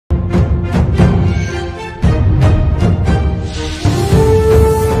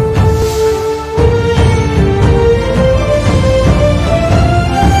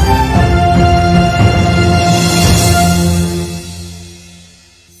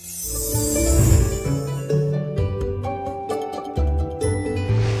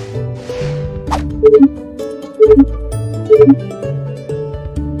Isang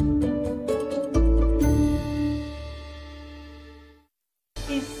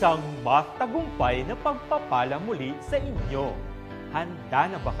math tagumpay na pagpapala muli sa inyo. Handa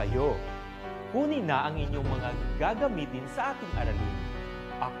na ba kayo? Kunin na ang inyong mga gagamitin sa ating aralin.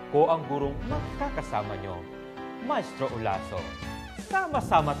 Ako ang gurong makakasama nyo, Maestro Ulaso.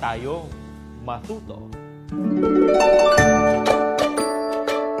 Sama-sama tayong matuto.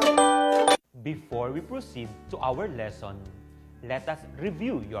 Before we proceed to our lesson, let us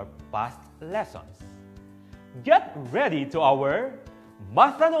review your past lessons. Get ready to our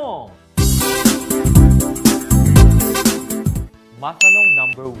Mathanong! Mathanong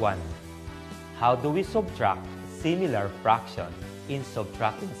number 1. How do we subtract similar fractions? In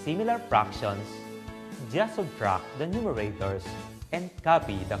subtracting similar fractions, just subtract the numerators and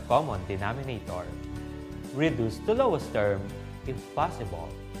copy the common denominator. Reduce to lowest term if possible.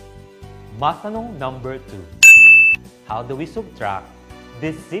 Mathanong number 2. How do we subtract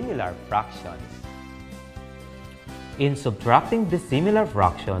dissimilar fractions? In subtracting dissimilar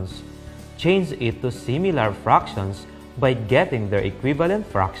fractions, change it to similar fractions by getting their equivalent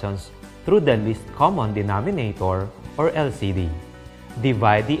fractions through the least common denominator or LCD.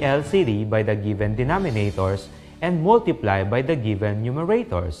 Divide the LCD by the given denominators and multiply by the given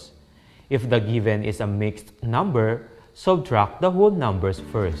numerators. If the given is a mixed number, subtract the whole numbers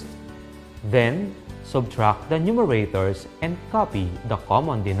first. Then, subtract the numerators and copy the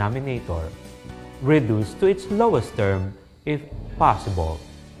common denominator. Reduce to its lowest term if possible.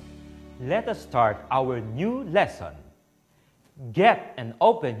 Let us start our new lesson. Get and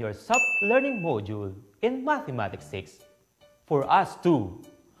open your self-learning module in Mathematics 6 for us to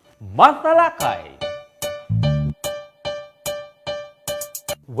Mathalakay!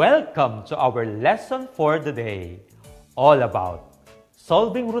 Welcome to our lesson for the day, all about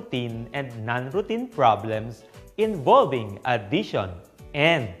solving routine and non-routine problems involving addition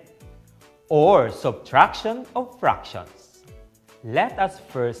and or subtraction of fractions. Let us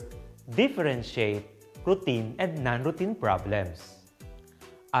first differentiate routine and non-routine problems.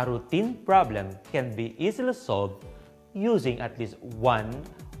 A routine problem can be easily solved using at least one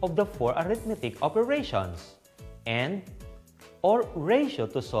of the 4 arithmetic operations and or ratio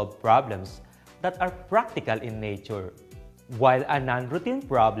to solve problems that are practical in nature, while a non-routine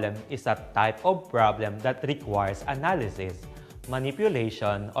problem is a type of problem that requires analysis,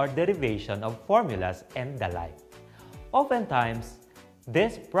 manipulation, or derivation of formulas and the like. Oftentimes,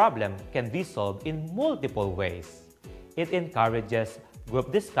 this problem can be solved in multiple ways. It encourages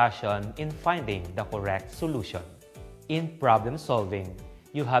group discussion in finding the correct solution. In problem solving,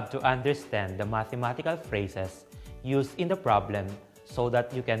 you have to understand the mathematical phrases used in the problem so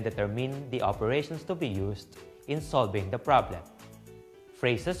that you can determine the operations to be used in solving the problem.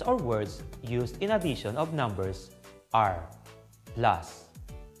 Phrases or words used in addition of numbers are plus,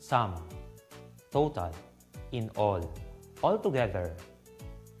 sum, total, in all, altogether,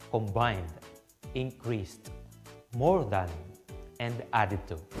 combined, increased, more than, and added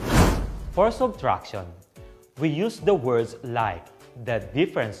to. For subtraction, we use the words like the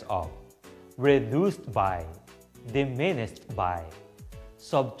difference of, reduced by, diminished by,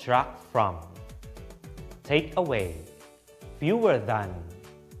 subtract from, take away, fewer than,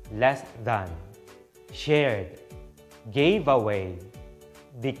 less than, shared, gave away,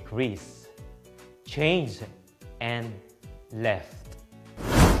 decrease, changed, and left.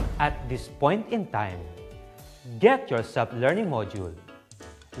 At this point in time, get your self-learning module.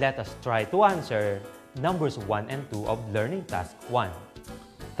 Let us try to answer numbers 1 and 2 of Learning Task 1.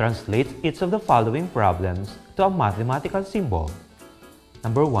 Translate each of the following problems to a mathematical symbol.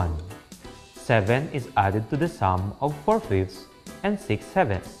 Number 1. 7 is added to the sum of 4/5 and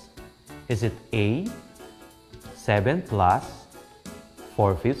 6/7. Is it A, 7 plus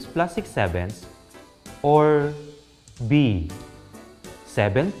 4/5 plus 6/7, or B,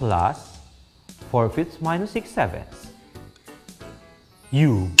 7 plus 4/5 minus 6/7?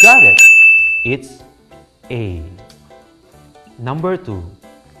 You got it! It's A. Number 2.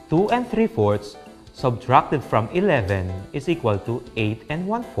 2 and 3/4 subtracted from 11 is equal to 8 and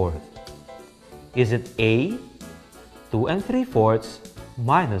 1/4. Is it A, 2 and 3/4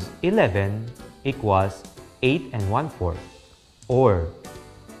 minus 11 equals 8 and 1/4, or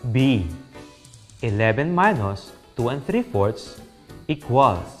B, 11 minus 2 and 3/4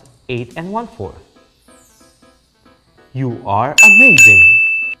 equals 8 and 1/4? You are amazing!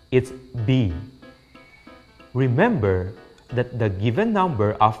 It's B. Remember that the given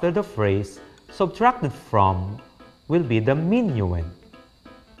number after the phrase subtracted from will be the minuend.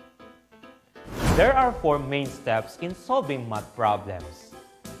 There are 4 main steps in solving math problems.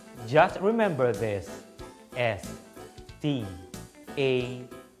 Just remember this. S, T, A,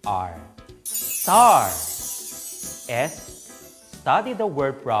 R. Star. S, study the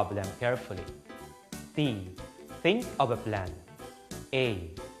word problem carefully. T, think of a plan.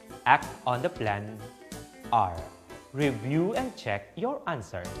 A, act on the plan. R, review and check your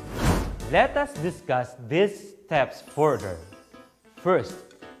answer. Let us discuss these steps further. First,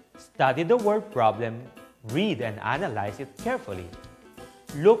 study the word problem, read and analyze it carefully.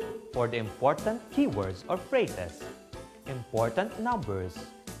 Look for the important keywords or phrases, important numbers,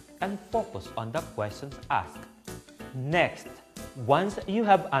 and focus on the questions asked. Next, once you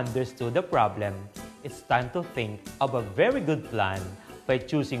have understood the problem, it's time to think of a very good plan by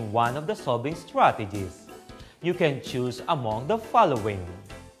choosing one of the solving strategies. You can choose among the following.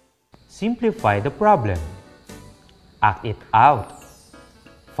 Simplify the problem. Act it out.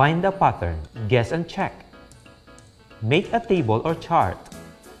 Find the pattern, guess and check. Make a table or chart.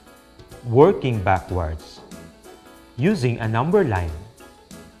 Working backwards. Using a number line.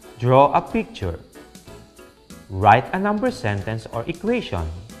 Draw a picture. Write a number sentence or equation.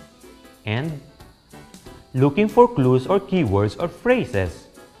 And looking for clues or keywords or phrases,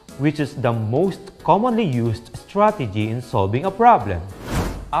 which is the most commonly used strategy in solving a problem.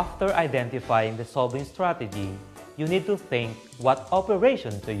 After identifying the solving strategy, you need to think what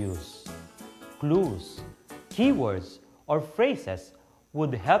operation to use. Clues, keywords, or phrases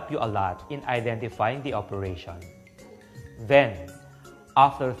would help you a lot in identifying the operation. Then,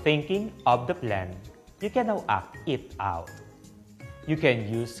 after thinking of the plan, you can now act it out. You can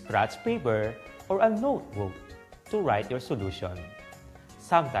use scratch paper or a notebook to write your solution.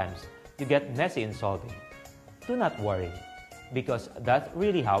 Sometimes you get messy in solving. Do not worry, because that's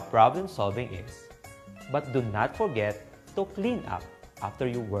really how problem solving is. But do not forget to clean up after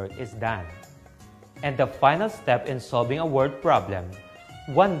your work is done. And the final step in solving a word problem,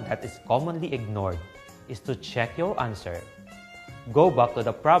 one that is commonly ignored, is to check your answer. Go back to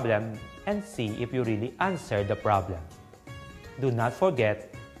the problem and see if you really answered the problem. Do not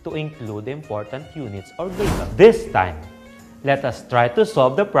forget to include the important units or data. This time, let us try to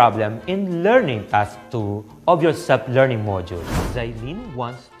solve the problem in Learning Task 2 of your self-learning module. Zailin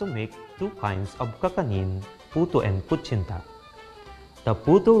wants to make two kinds of kakanin, puto and kutsinta. The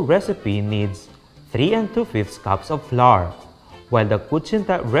puto recipe needs 3 2/5 cups of flour, while the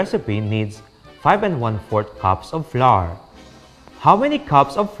kutsinta recipe needs 5 1/4 cups of flour. How many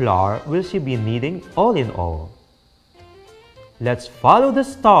cups of flour will she be needing all in all? Let's follow the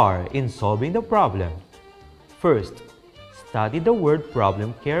star in solving the problem. First, study the word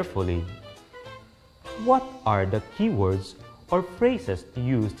problem carefully. What are the keywords or phrases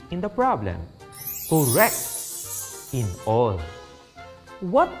used in the problem? Correct! In all.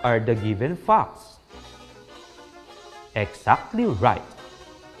 What are the given facts? Exactly right.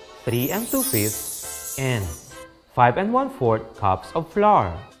 3 2/5 and 5 1/4 cups of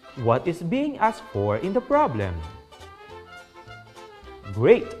flour. What is being asked for in the problem?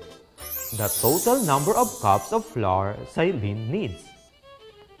 Great! The total number of cups of flour Zailin needs.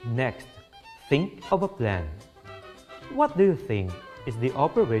 Next, think of a plan. What do you think is the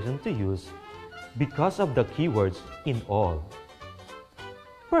operation to use because of the keywords in all?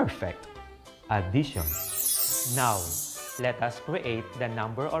 Perfect! Addition. Now, let us create the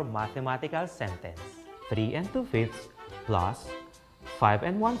number or mathematical sentence. 3 2/5 plus 5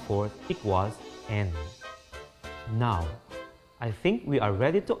 1/4 equals n. Now, I think we are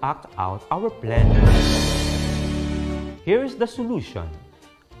ready to act out our plan. Here is the solution.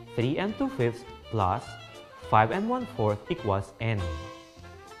 3 2/5 plus 5 1/4 equals n.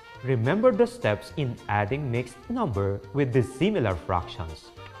 Remember the steps in adding mixed number with dissimilar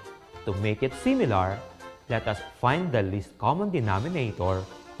fractions. To make it similar, let us find the least common denominator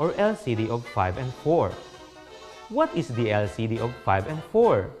or LCD of 5 and 4. What is the LCD of 5 and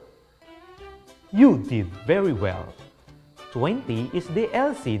 4? You did very well. 20 is the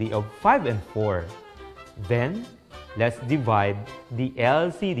LCD of 5 and 4. Then, let's divide the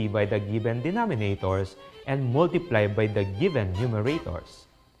LCD by the given denominators and multiply by the given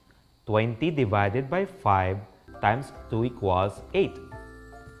numerators. 20 divided by 5 times 2 equals 8.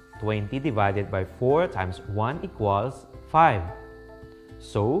 20 divided by 4 times 1 equals 5.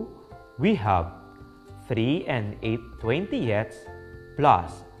 So, we have 3 and 8 20ths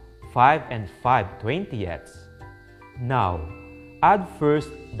plus 5 and 5 20ths. Now, add first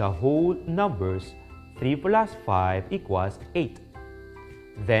the whole numbers. 3 plus 5 equals 8.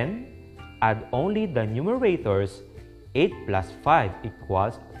 Then, add only the numerators. 8 plus 5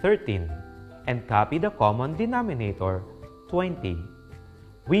 equals 13. And copy the common denominator, 20.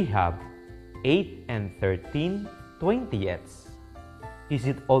 We have 8 and 13 20ths. Is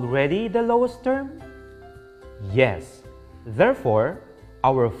it already the lowest term? Yes. Therefore,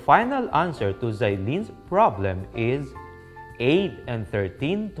 our final answer to Zailene's problem is 8 and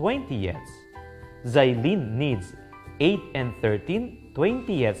 13/20ths. Zailene needs 8 and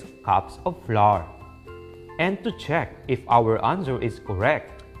 13/20ths cups of flour. And to check if our answer is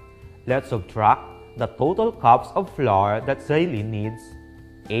correct, let's subtract the total cups of flour that Zailene needs,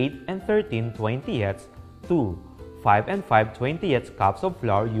 8 and 13/20ths, to 5 and 5/20ths cups of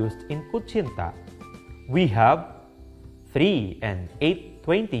flour used in kuchinta. We have 3 and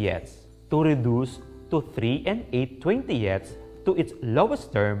 8/20ths. To reduce to 3 and 8/20ths to its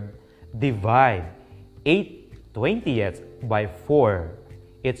lowest term, divide 8/20ths by 4,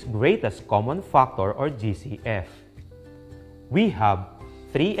 its greatest common factor or GCF. We have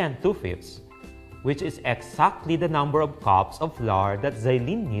 3 and 2/5, which is exactly the number of cups of flour that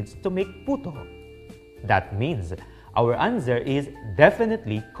Zailene needs to make puto. That means our answer is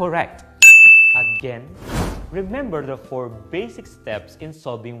definitely correct. Again, remember the 4 basic steps in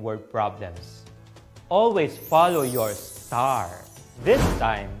solving word problems. Always follow your star. This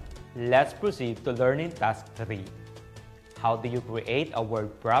time, let's proceed to learning task 3. How do you create a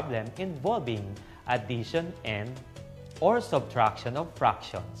word problem involving addition and or subtraction of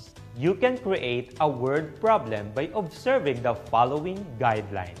fractions? You can create a word problem by observing the following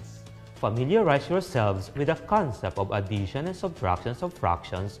guidelines. Familiarize yourselves with the concept of addition and subtractions of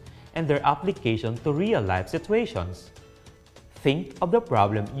fractions and their application to real-life situations. Think of the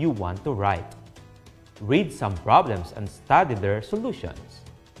problem you want to write. Read some problems and study their solutions.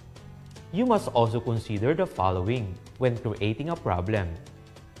 You must also consider the following when creating a problem: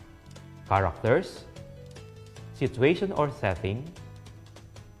 characters, situation or setting,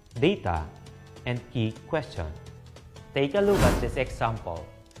 data, and key question. Take a look at this example.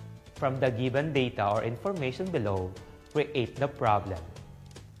 From the given data or information below, create the problem.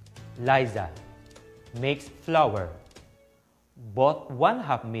 Liza makes flour, bought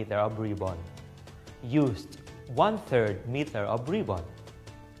 1/2 meter of ribbon, used 1/3 meter of ribbon,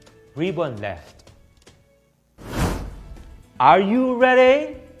 ribbon left. Are you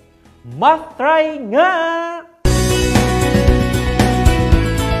ready? Math try nga!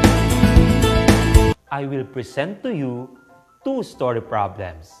 I will present to you 2 story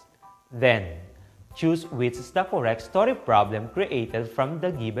problems. Then, choose which is the correct story problem created from the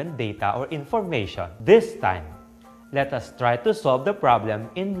given data or information. This time, let us try to solve the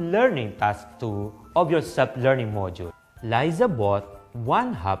problem in Learning Task 2 of your self-learning module. Liza bought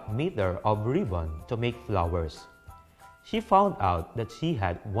 1/2 meter of ribbon to make flowers. She found out that she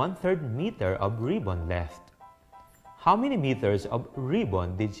had 1/3 meter of ribbon left. How many meters of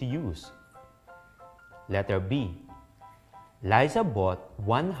ribbon did she use? Letter B. Liza bought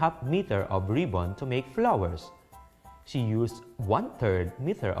 1/2 meter of ribbon to make flowers. She used 1/3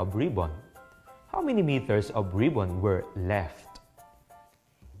 meter of ribbon. How many meters of ribbon were left?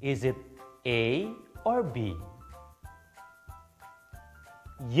 Is it A or B?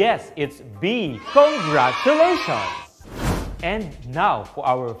 Yes, it's B. Congratulations! And now for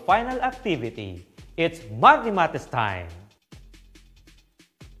our final activity. It's mathematics time.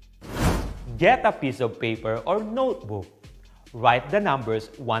 Get a piece of paper or notebook. Write the numbers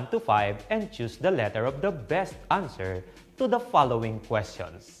 1 to 5 and choose the letter of the best answer to the following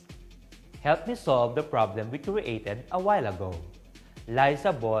questions. Help me solve the problem we created a while ago.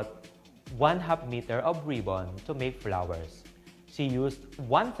 Liza bought 1/2 meter of ribbon to make flowers. She used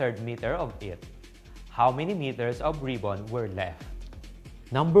 1/3 meter of it. How many meters of ribbon were left?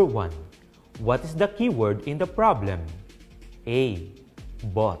 Number 1. What is the keyword in the problem? A.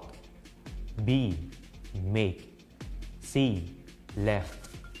 Bought. B. Make. C. Left.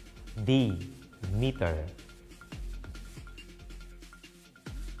 D. Meter.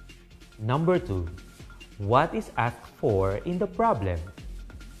 Number 2. What is asked for in the problem?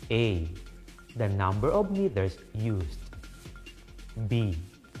 A. The number of meters used. B.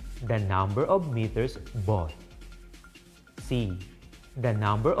 The number of meters bought. C. The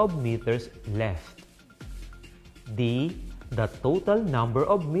number of meters left. D. The total number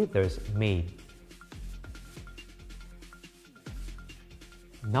of meters made.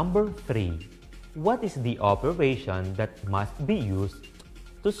 Number 3. What is the operation that must be used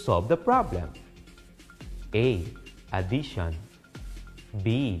to solve the problem? A. Addition.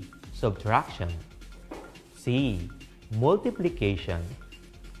 B. Subtraction. C. Multiplication.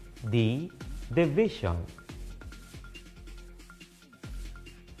 D. Division.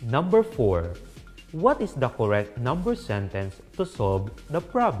 Number 4. What is the correct number sentence to solve the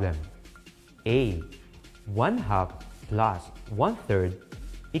problem? A. 1/2 plus 1/3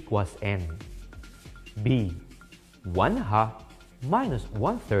 equals n. B. 1/2 minus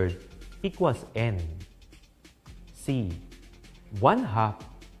 1/3 equals n. C. 1/2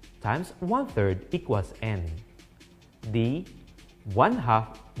 times 1/3 equals n. D.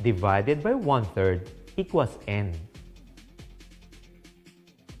 1/2 divided by 1/3 equals n.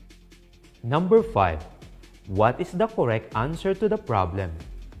 Number 5. What is the correct answer to the problem?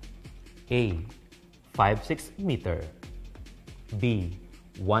 A. 5/6 meter. B.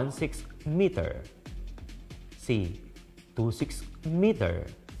 1/6 meter. C. 2/6 meter.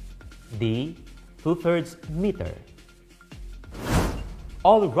 D. 2/3 meter.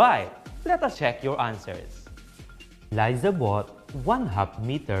 Alright, let us check your answers. Liza bought 1/2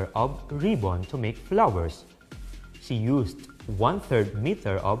 meter of ribbon to make flowers. She used 1/3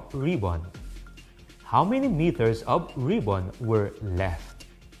 meter of ribbon. How many meters of ribbon were left?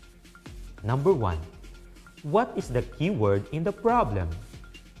 Number 1. What is the keyword in the problem?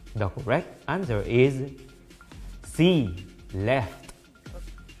 The correct answer is C. Left.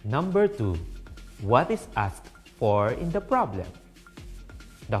 Number 2. What is asked for in the problem?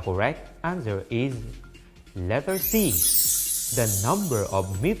 The correct answer is letter C. The number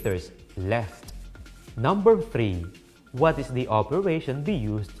of meters left. Number 3. What is the operation be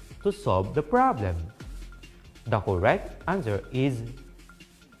used to solve the problem? The correct answer is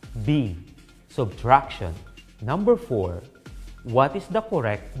B. Subtraction. Number 4. What is the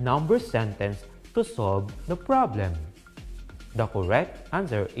correct number sentence to solve the problem? The correct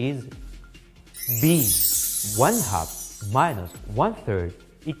answer is B. 1/2 minus 1/3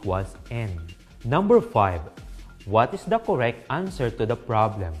 equals n. Number 5. What is the correct answer to the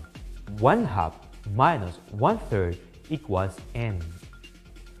problem? 1/2 minus 1/3 equals n.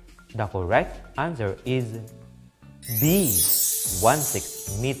 The correct answer is B.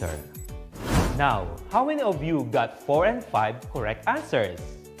 1/6 meter. Now, how many of you got 4 and 5 correct answers?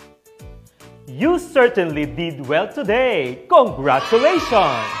 You certainly did well today!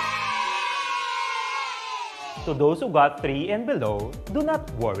 Congratulations! To those who got 3 and below, do not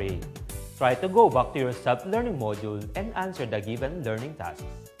worry. Try to go back to your self-learning module and answer the given learning tasks.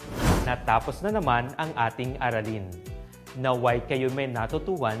 Natapos na naman ang ating aralin. Naway kayo may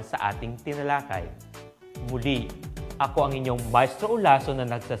natutuwan sa ating tinalakay. Muli, ako ang inyong Maestro Ulaso na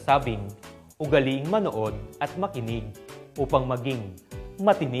nagsasabing, ugaliing manood at makinig upang maging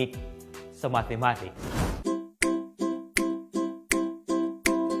matinik sa mathematics.